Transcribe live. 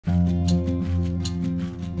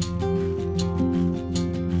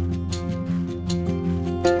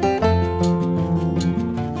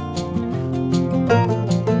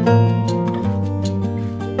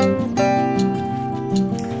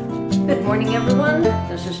everyone,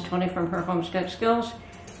 this is Tony from Her Homestead Skills,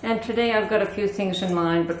 and today I've got a few things in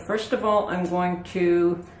mind, but first of all I'm going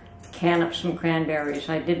to can up some cranberries.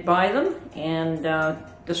 I did buy them, and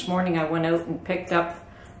this morning I went out and picked up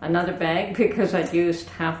another bag because I'd used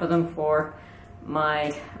half of them for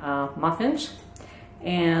my muffins,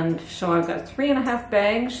 and so I've got 3.5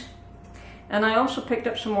 bags, and I also picked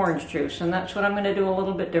up some orange juice, and that's what I'm going to do a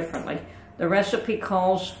little bit differently. The recipe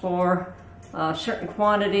calls for certain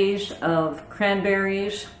quantities of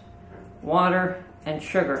cranberries, water, and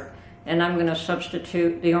sugar. And I'm going to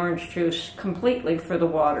substitute the orange juice completely for the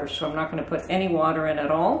water, so I'm not going to put any water in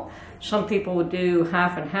at all. Some people would do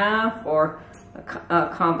half and half, or a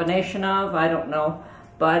combination of, I don't know.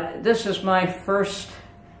 But this is my first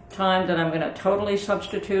time that I'm going to totally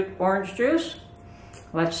substitute orange juice.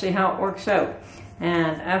 Let's see how it works out.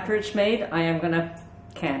 And after it's made, I am going to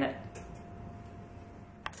can it.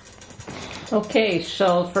 Okay,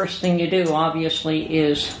 so the first thing you do, obviously,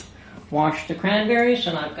 is wash the cranberries,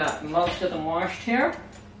 and I've got most of them washed here.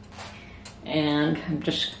 And I'm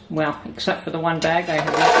just, well, except for the one bag I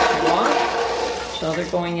have left to wash. So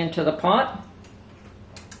they're going into the pot.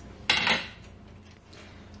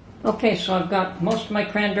 Okay, so I've got most of my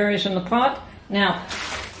cranberries in the pot. Now,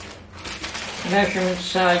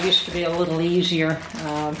 measurements used to be a little easier.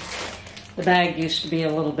 The bag used to be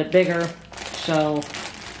a little bit bigger, so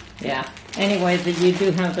yeah. Anyway, you do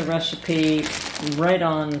have the recipe right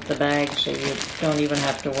on the bag, so you don't even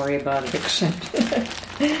have to worry about it, except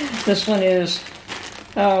this one is,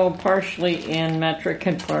 partially in metric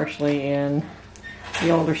and partially in the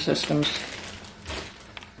older systems,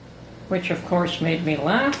 which of course made me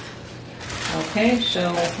laugh. Okay,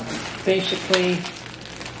 so basically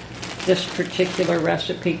this particular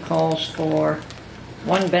recipe calls for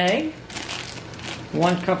 1 bag,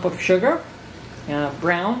 1 cup of sugar,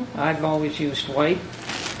 brown, I've always used white,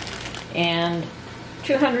 and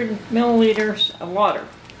 200 milliliters of water,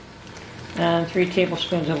 and 3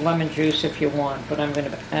 tablespoons of lemon juice if you want, but I'm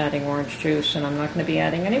going to be adding orange juice, and I'm not going to be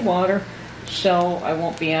adding any water, so I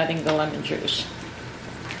won't be adding the lemon juice.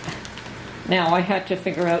 Now, I had to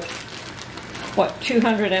figure out what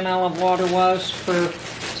 200 ml of water was for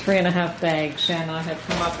 3.5 bags, and I had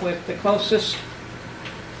come up with, the closest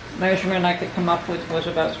measurement I could come up with was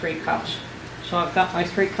about 3 cups. So I've got my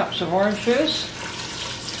 3 cups of orange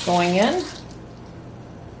juice going in,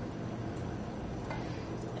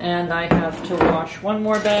 and I have to wash 1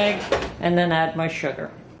 more bag and then add my sugar.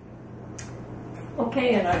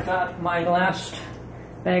 Okay, and I've got my last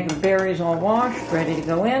bag of berries all washed, ready to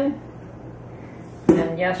go in.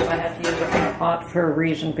 And yes, I had to use a pot for a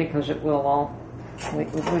reason, because it will all,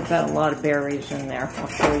 we've got a lot of berries in there. I'll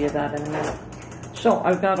show you that in a minute. So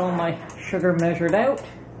I've got all my sugar measured out.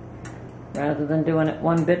 Rather than doing it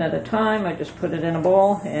 1 bit at a time, I just put it in a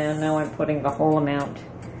bowl, and now I'm putting the whole amount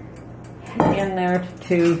in there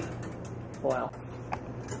to boil.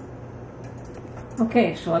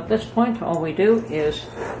 Okay, so at this point all we do is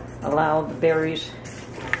allow the berries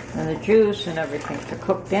and the juice and everything to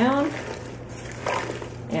cook down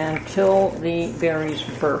until the berries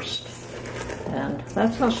burst. And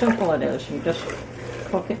that's how simple it is. You just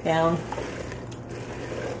cook it down.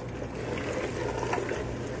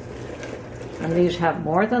 And these have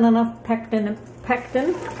more than enough pectin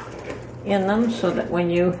in them so that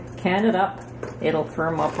when you can it up, it'll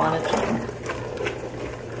firm up on its own.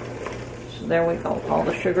 So there we go. All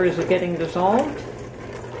the sugars are getting dissolved.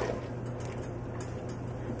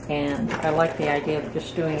 And I like the idea of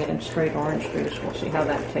just doing it in straight orange juice. We'll see how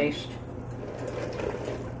that tastes.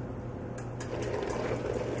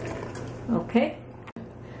 Okay.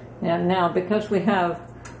 And now, because we have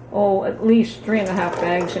at least 3.5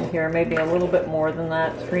 bags in here, maybe a little bit more than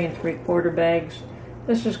that, 3 3/4 bags.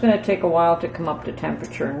 This is going to take a while to come up to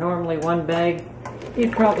temperature. Normally 1 bag,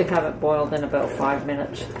 you'd probably have it boiled in about 5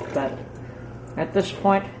 minutes, but at this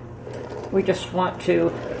point, we just want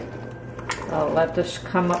to let this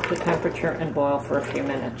come up to temperature and boil for a few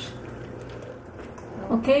minutes.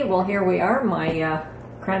 Okay, well here we are. My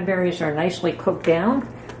cranberries are nicely cooked down.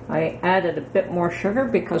 I added a bit more sugar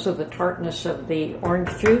because of the tartness of the orange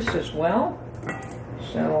juice as well.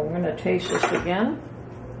 So I'm going to taste this again.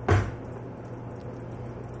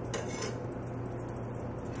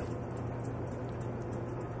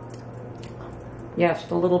 Yes,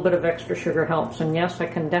 a little bit of extra sugar helps, and yes, I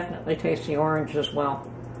can definitely taste the orange as well.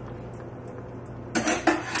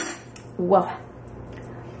 Well,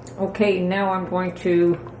 okay, now I'm going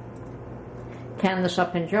to can this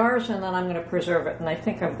up in jars, and then I'm going to preserve it. And I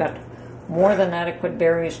think I've got more than adequate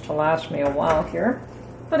berries to last me a while here.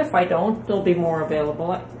 But if I don't, there'll be more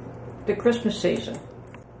available at the Christmas season.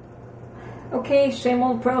 Okay, same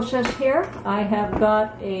old process here. I have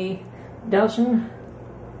got a dozen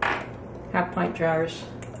half-pint jars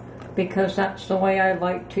because that's the way I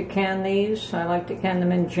like to can these. I like to can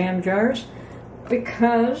them in jam jars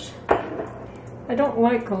because I don't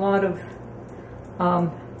like a lot of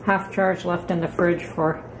half jars left in the fridge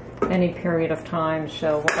for any period of time.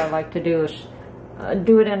 So what I like to do is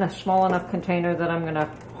do it in a small enough container that I'm going to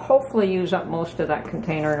hopefully use up most of that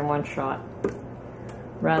container in one shot,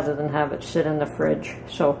 rather than have it sit in the fridge.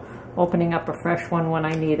 So opening up a fresh one when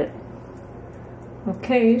I need it.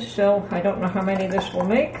 Okay, so I don't know how many this will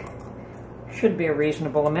make. Should be a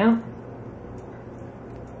reasonable amount.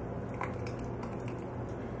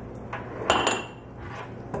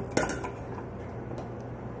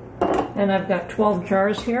 And I've got 12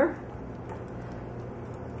 jars here.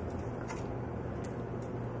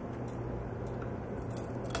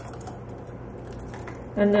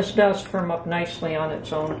 And this does firm up nicely on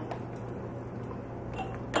its own.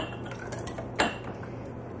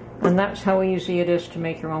 And that's how easy it is to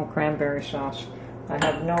make your own cranberry sauce. I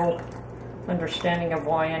have no understanding of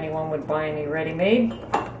why anyone would buy any ready-made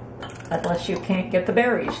unless you can't get the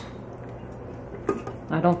berries.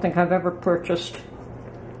 I don't think I've ever purchased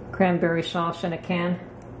cranberry sauce in a can.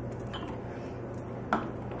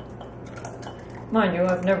 Mind you,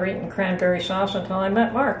 I've never eaten cranberry sauce until I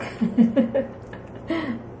met Mark.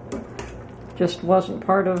 Just wasn't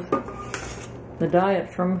part of the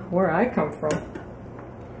diet from where I come from.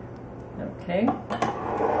 Okay.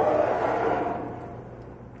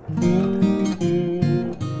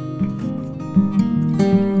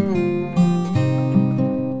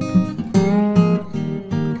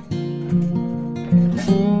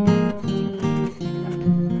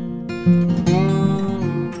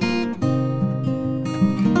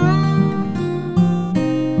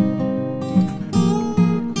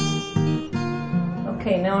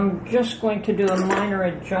 Okay, now I'm just going to do a minor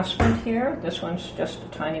adjustment here. This one's just a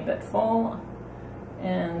tiny bit full,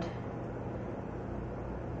 and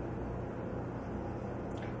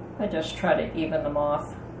I just try to even them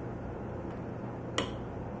off.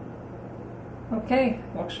 Okay,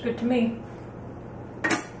 looks good to me.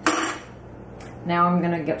 Now I'm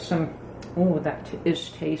going to get some, oh, that is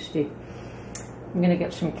tasty. I'm going to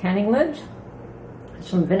get some canning lids,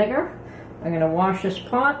 some vinegar. I'm going to wash this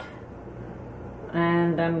pot,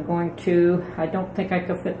 and I'm going to, I don't think I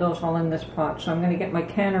could fit those all in this pot, so I'm going to get my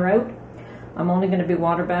canner out. I'm only going to be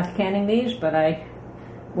water bath canning these, but I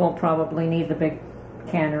will probably need the big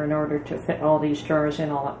canner in order to fit all these jars in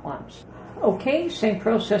all at once. Okay, same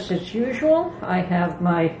process as usual. I have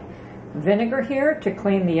my vinegar here to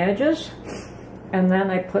clean the edges, and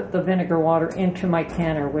then I put the vinegar water into my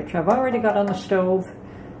canner, which I've already got on the stove.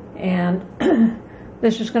 And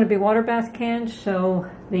this is going to be water bath canned, so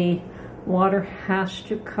the water has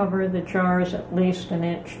to cover the jars at least 1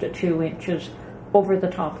 inch to 2 inches over the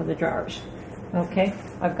top of the jars. Okay,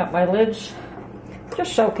 I've got my lids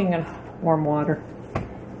just soaking in warm water.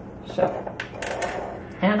 So,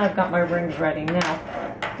 and I've got my rings ready.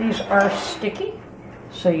 Now, these are sticky,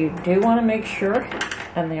 so you do want to make sure,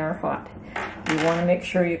 and they are hot, you want to make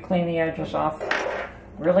sure you clean the edges off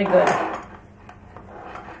really good.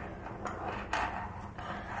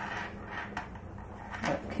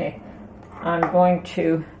 Okay, I'm going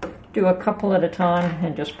to do a couple at a time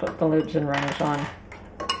and just put the lids and rings on.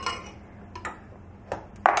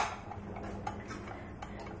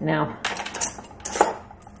 Now,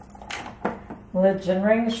 lids and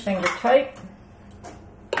rings, finger tight.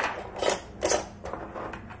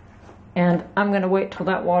 And I'm going to wait till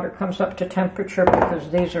that water comes up to temperature because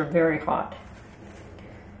these are very hot.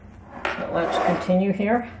 So let's continue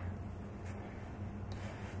here.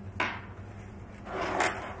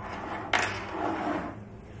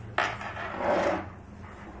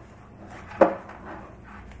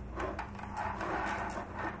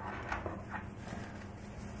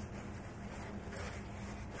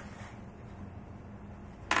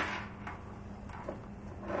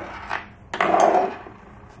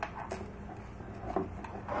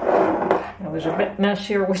 It was a bit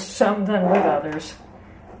messier with some than with others.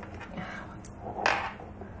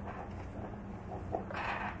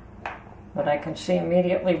 But I can see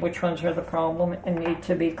immediately which ones are the problem and need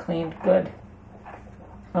to be cleaned good.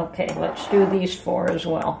 Okay, let's do these 4 as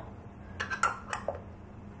well.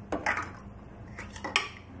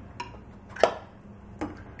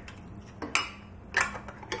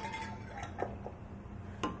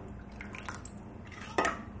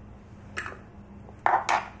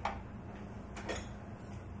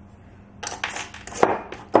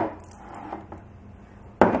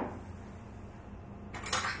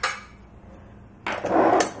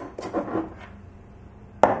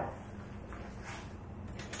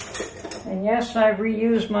 And yes, I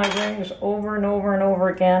reuse my rings over and over and over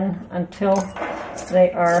again until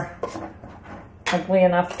they are ugly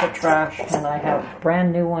enough to trash, and I have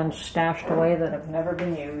brand new ones stashed away that have never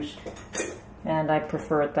been used, and I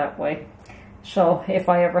prefer it that way. So if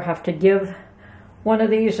I ever have to give one of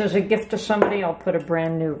these as a gift to somebody, I'll put a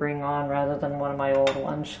brand new ring on rather than one of my old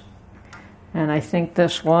ones. And I think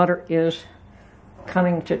this water is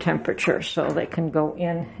coming to temperature, so they can go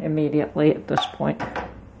in immediately at this point.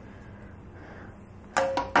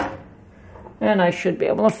 And I should be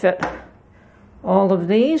able to fit all of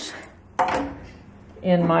these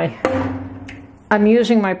in my... I'm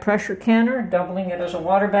using my pressure canner, doubling it as a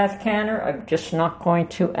water bath canner. I'm just not going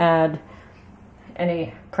to add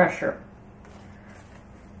any pressure.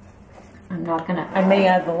 I'm not gonna, I may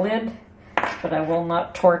add the lid, but I will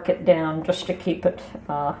not torque it down just to keep it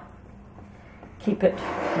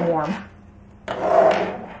warm.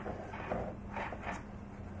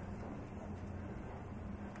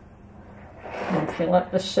 And if you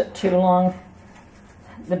let this sit too long,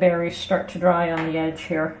 the berries start to dry on the edge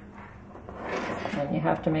here. And you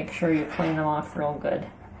have to make sure you clean them off real good.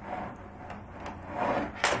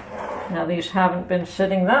 Now these haven't been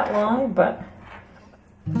sitting that long, but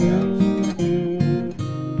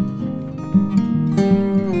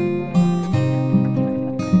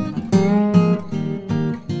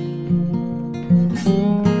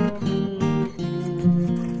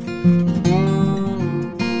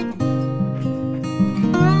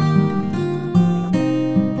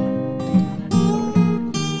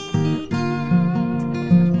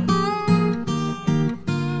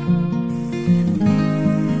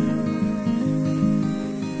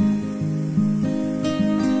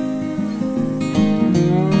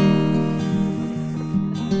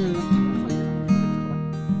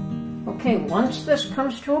once this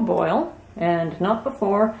comes to a boil, and not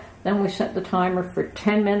before, then we set the timer for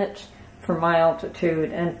 10 minutes for my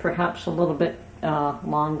altitude, and perhaps a little bit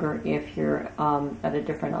longer if you're at a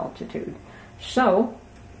different altitude. So,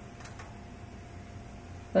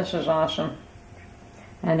 this is awesome,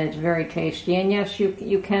 and it's very tasty. And yes,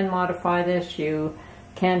 you can modify this. You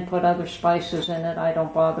can put other spices in it. I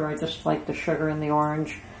don't bother. I just like the sugar and the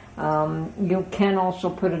orange. You can also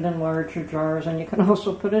put it in larger jars, and you can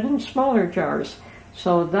also put it in smaller jars.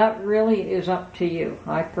 So that really is up to you.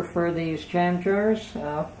 I prefer these jam jars,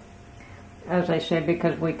 as I say,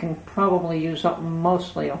 because we can probably use up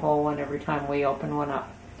mostly a whole one every time we open one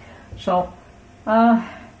up. So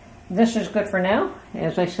this is good for now.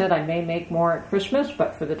 As I said, I may make more at Christmas,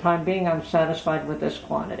 but for the time being, I'm satisfied with this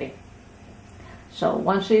quantity. So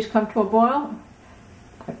once these come to a boil,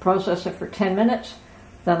 I process it for 10 minutes.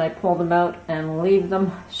 Then I pull them out and leave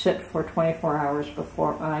them sit for 24 hours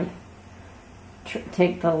before I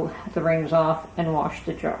take the rings off and wash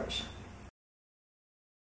the jars.